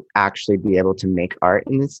to actually be able to make art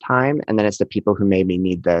in this time. And then it's the people who maybe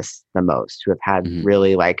need this the most, who have had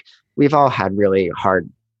really, we've all had really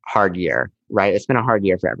hard year, right? It's been a hard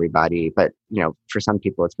year for everybody, but for some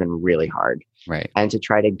people it's been really hard. Right. And to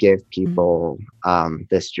try to give people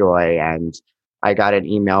this joy. And I got an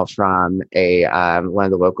email from one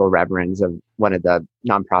of the local reverends of one of the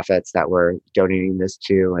nonprofits that we're donating this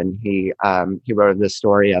to. And he wrote the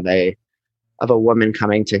story of a woman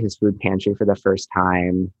coming to his food pantry for the first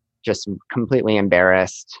time, just completely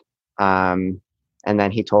embarrassed. And then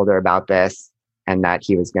he told her about this and that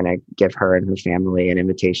he was going to give her and her family an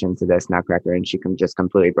invitation to this Nutcracker. And she just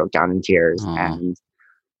completely broke down in tears. Aww. And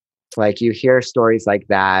Like you hear stories like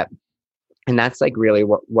that, and that's like really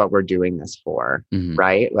what we're doing this for,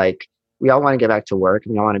 right? Like we all want to get back to work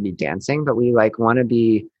and we all want to be dancing, but we like want to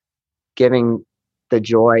be giving the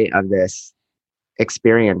joy of this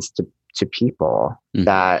experience to people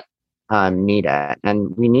that need it.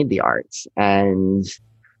 And we need the arts, and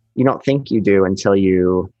you don't think you do until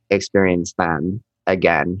you experience them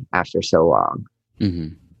again after so long.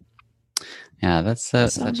 Yeah, that's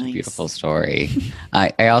such nice. A beautiful story.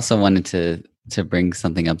 I also wanted to bring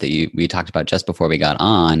something up that we talked about just before we got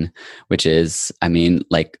on, which is, I mean,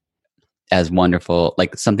 like, as wonderful,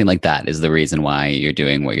 like something like that is the reason why you're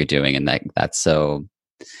doing what you're doing, and that's so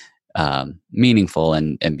meaningful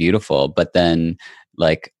and beautiful. But then,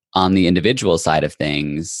 like, on the individual side of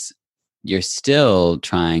things, you're still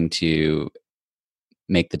trying to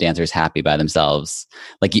make the dancers happy by themselves.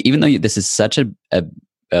 Like, even though this is such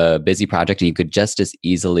a busy project, and you could just as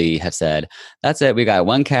easily have said, that's it, we got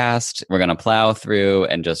one cast, we're going to plow through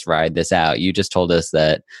and just ride this out. You just told us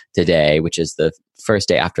that today, which is the first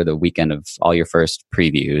day after the weekend of all your first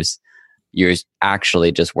previews, you're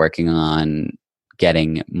actually just working on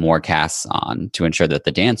getting more casts on to ensure that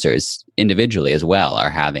the dancers individually as well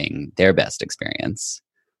are having their best experience.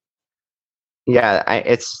 Yeah,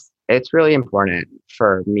 it's really important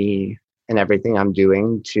for me and everything I'm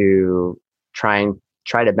doing to try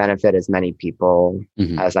to benefit as many people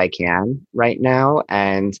as I can right now.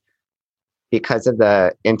 And because of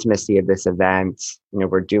the intimacy of this event,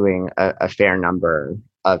 we're doing a fair number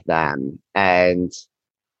of them. And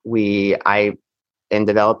in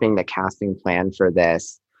developing the casting plan for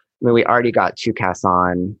this, I mean, we already got 2 casts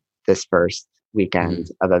on this first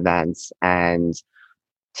weekend of events. And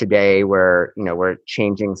today we're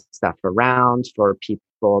changing stuff around for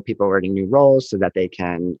people learning new roles so that they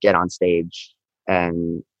can get on stage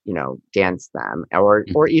and dance them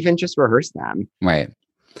or even just rehearse them. Right.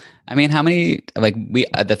 I mean, how many, like, we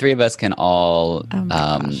the three of us can all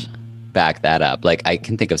back that up. Like, I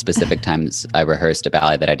can think of specific times I rehearsed a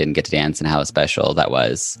ballet that I didn't get to dance and how special that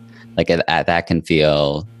was. Like, that can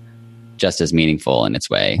feel just as meaningful in its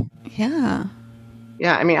way. Yeah.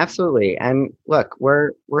 Yeah, I mean, absolutely. And look,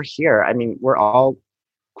 we're here. I mean, we're all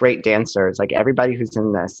great dancers. Like, everybody who's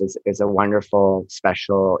in this is a wonderful,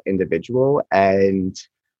 special individual. And,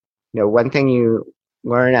 one thing you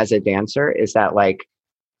learn as a dancer is that, like,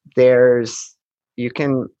 you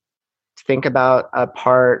can think about a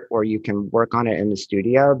part or you can work on it in the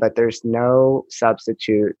studio, but there's no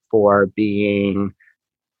substitute for being,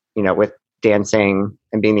 with dancing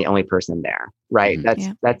and being the only person there, right?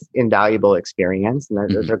 That's invaluable experience, and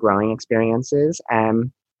those are growing experiences.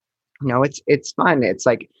 And it's fun. It's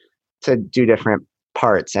like to do different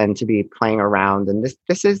parts and to be playing around. And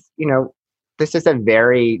this is a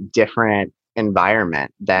very different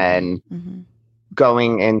environment than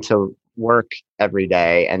going into work every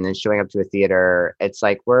day and then showing up to a theater. It's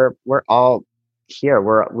like we're all here.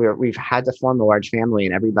 We've had to form a large family,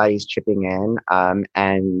 and everybody's chipping in.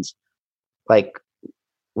 And like,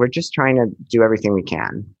 we're just trying to do everything we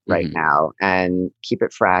can right now and keep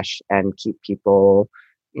it fresh and keep people,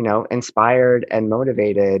 inspired and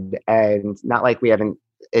motivated. And not like we have an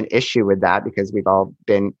issue with that, because we've all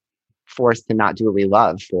been forced to not do what we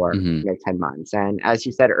love for 10 months. And as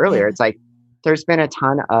you said earlier, it's like there's been a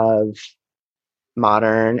ton of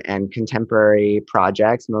modern and contemporary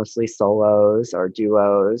projects, mostly solos or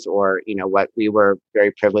duos, or what we were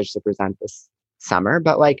very privileged to present this summer.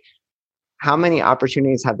 But like, how many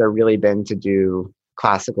opportunities have there really been to do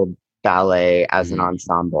classical ballet as an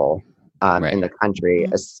ensemble in the country,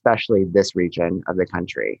 especially this region of the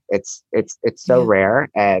country? It's so rare.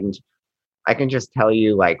 And I can just tell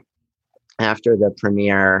you, like, after the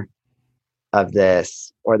premiere of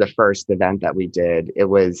this, or the first event that we did, it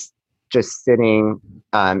was just sitting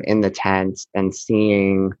in the tent and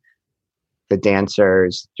seeing the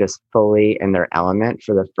dancers just fully in their element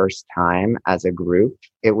for the first time as a group.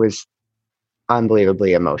 It was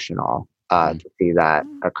unbelievably emotional to see that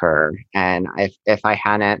occur. And if I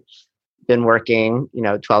hadn't been working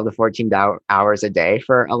 12 to 14 hours a day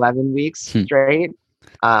for 11 weeks straight,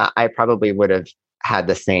 I probably would have had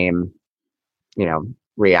the same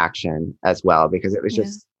reaction as well, because it was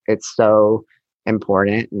just, it's so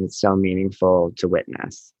important and it's so meaningful to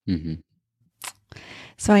witness.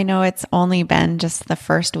 So I know it's only been just the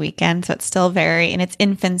first weekend, so it's still very in its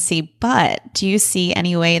infancy, but do you see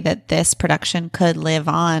any way that this production could live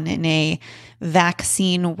on in a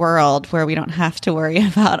vaccine world where we don't have to worry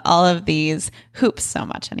about all of these hoops so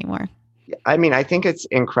much anymore? I mean, I think it's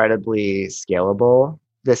incredibly scalable,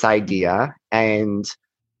 this idea, and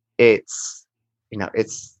it's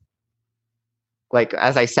like,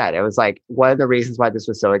 as I said, it was like one of the reasons why this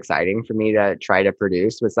was so exciting for me to try to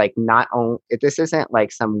produce was like, not only, this isn't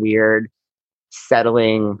like some weird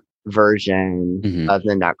settling version of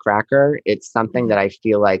the Nutcracker. It's something that I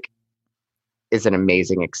feel like is an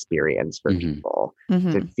amazing experience for people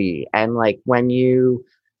to see. And like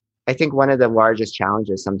I think one of the largest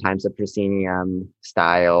challenges sometimes of proscenium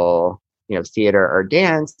style, theater or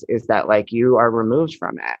dance is that like you are removed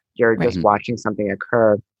from it. You're just watching something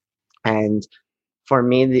occur. And for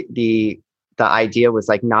me, the idea was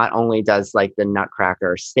like, not only does like the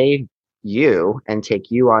Nutcracker save you and take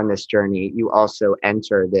you on this journey, you also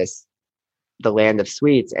enter the land of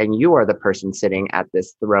sweets, and you are the person sitting at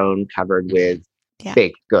this throne covered with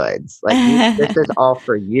baked goods. Like this is all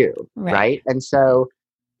for you, right? And so,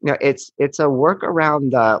 it's a work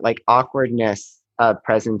around the like awkwardness of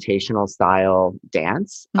presentational style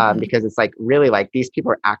dance, because it's like really like these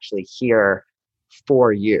people are actually here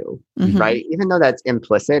for you, right? Even though that's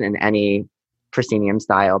implicit in any proscenium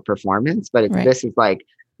style performance, but this is like,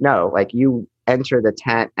 no, like you enter the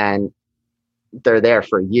tent and they're there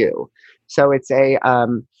for you. So it's a,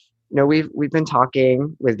 we've been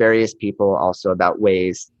talking with various people also about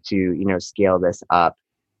ways to, scale this up,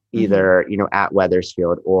 either, at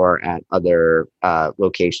Wethersfield or at other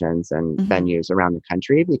locations and venues around the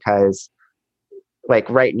country, because like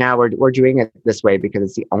right now we're doing it this way because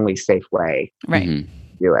it's the only safe way to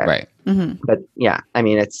do it. Right. But yeah, I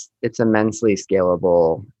mean, it's immensely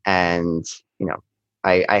scalable, and,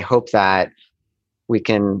 I hope that we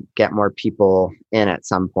can get more people in at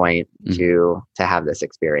some point to have this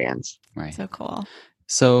experience. Right. So cool.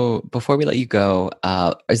 So before we let you go,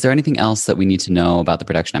 is there anything else that we need to know about the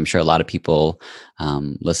production? I'm sure a lot of people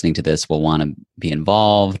listening to this will want to be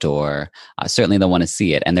involved, or certainly they'll want to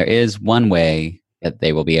see it. And there is one way that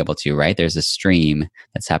they will be able to, right? There's a stream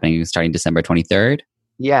that's happening starting December 23rd.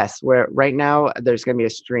 Yes, where right now there's going to be a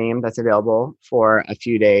stream that's available for a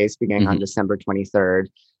few days beginning on December 23rd.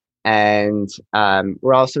 And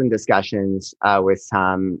we're also in discussions with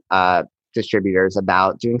some distributors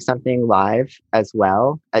about doing something live as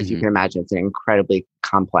well. As you can imagine, it's an incredibly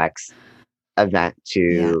complex event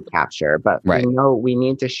to capture. But we know we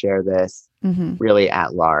need to share this really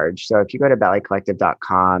at large. So if you go to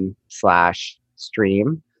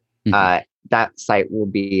BalletCollective.com/stream, that site will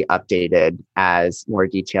be updated as more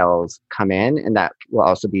details come in, and that will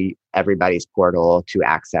also be everybody's portal to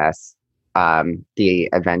access the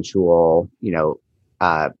eventual,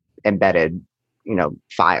 embedded,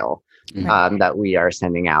 file that we are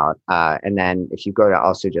sending out. And then if you go to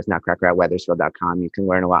also just Nutcracker at Wethersfield.com, you can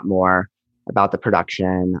learn a lot more about the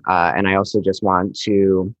production. And I also just want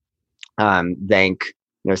to thank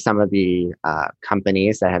some of the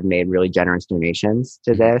companies that have made really generous donations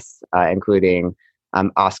to this, including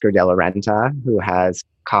Oscar De La Renta, who has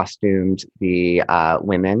costumed the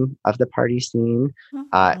women of the party scene,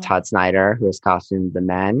 Todd Snyder, who has costumed the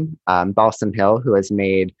men, Balsam Hill, who has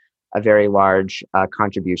made a very large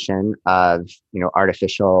contribution of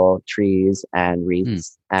artificial trees and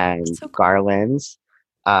wreaths and garlands,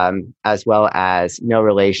 as well as no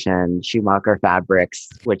relation Schumacher Fabrics,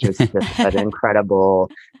 which is just an incredible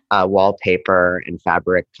wallpaper and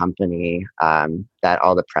fabric company that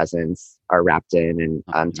all the presents are wrapped in,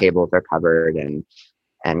 and tables are covered and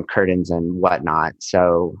curtains and whatnot.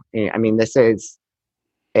 So, I mean, this is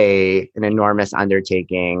an enormous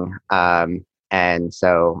undertaking. And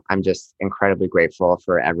so I'm just incredibly grateful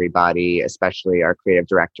for everybody, especially our creative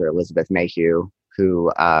director, Elizabeth Mayhew, who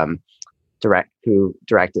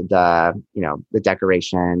directed the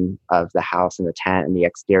decoration of the house and the tent and the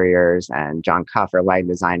exteriors, and John Cuff, our lighting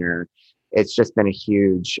designer. It's just been a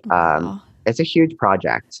huge, it's a huge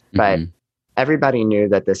project, but everybody knew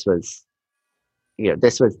that this was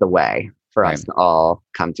the way for us to all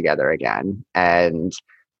come together again. And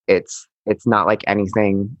it's not like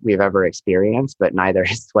anything we've ever experienced, but neither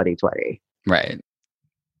is 2020. Right.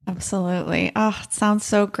 Absolutely. Oh, it sounds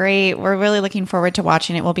so great. We're really looking forward to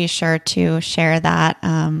watching it. We'll be sure to share that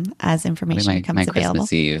as information becomes my available.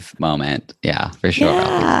 Christmas Eve moment. Yeah, for sure.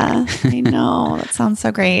 Yeah, I know. That sounds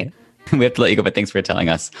so great. We have to let you go, but thanks for telling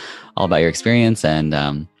us all about your experience,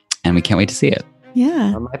 and we can't wait to see it.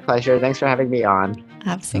 Yeah. Oh, my pleasure. Thanks for having me on.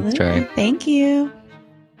 Absolutely. Thanks, Troy. Thank you.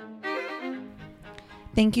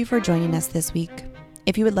 Thank you for joining us this week.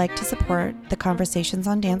 If you would like to support the Conversations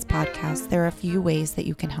on Dance podcast, there are a few ways that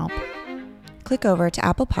you can help. Click over to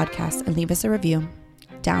Apple Podcasts and leave us a review.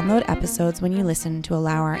 Download episodes when you listen to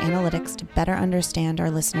allow our analytics to better understand our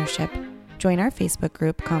listenership. Join our Facebook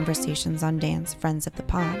group, Conversations on Dance Friends of the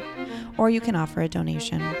Pod, or you can offer a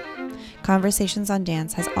donation. Conversations on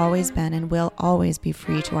Dance has always been and will always be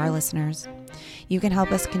free to our listeners. You can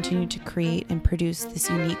help us continue to create and produce this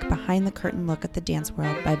unique behind-the-curtain look at the dance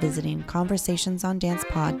world by visiting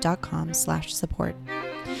conversationsondancepod.com/support.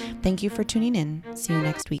 Thank you for tuning in. See you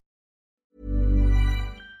next week.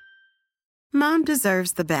 Mom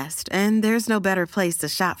deserves the best, and there's no better place to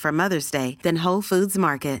shop for Mother's Day than Whole Foods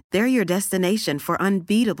Market. They're your destination for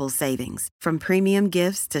unbeatable savings, from premium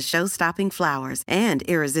gifts to show-stopping flowers and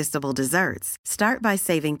irresistible desserts. Start by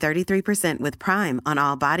saving 33% with Prime on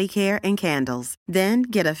all body care and candles. Then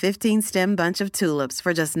get a 15-stem bunch of tulips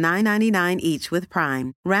for just $9.99 each with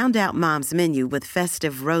Prime. Round out Mom's menu with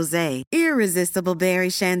festive rosé, irresistible berry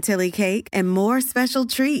chantilly cake, and more special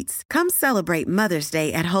treats. Come celebrate Mother's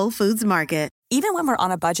Day at Whole Foods Market. Even when we're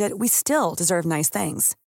on a budget, we still deserve nice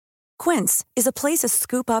things. Quince is a place to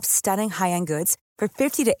scoop up stunning high-end goods for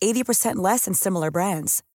 50 to 80% less than similar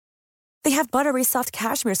brands. They have buttery soft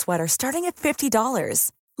cashmere sweaters starting at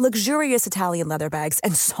 $50, luxurious Italian leather bags,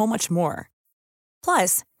 and so much more.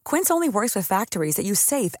 Plus, Quince only works with factories that use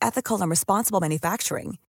safe, ethical, and responsible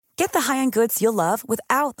manufacturing. Get the high-end goods you'll love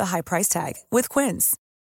without the high price tag with Quince.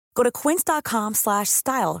 Go to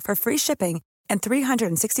quince.com/style for free shipping and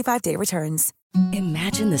 365-day returns.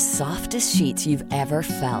 Imagine the softest sheets you've ever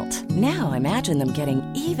felt. Now imagine them getting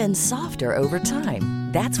even softer over time.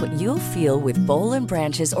 That's what you'll feel with Boll &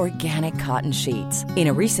 Branch's organic cotton sheets. In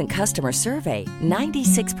a recent customer survey,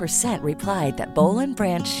 96% replied that Boll &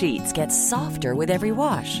 Branch sheets get softer with every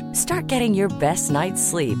wash. Start getting your best night's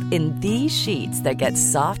sleep in these sheets that get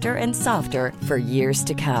softer and softer for years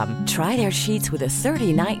to come. Try their sheets with a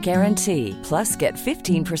 30-night guarantee. Plus, get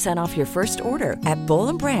 15% off your first order at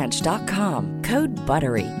bollandbranch.com. Code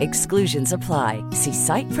BUTTERY. Exclusions apply. See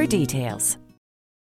site for details.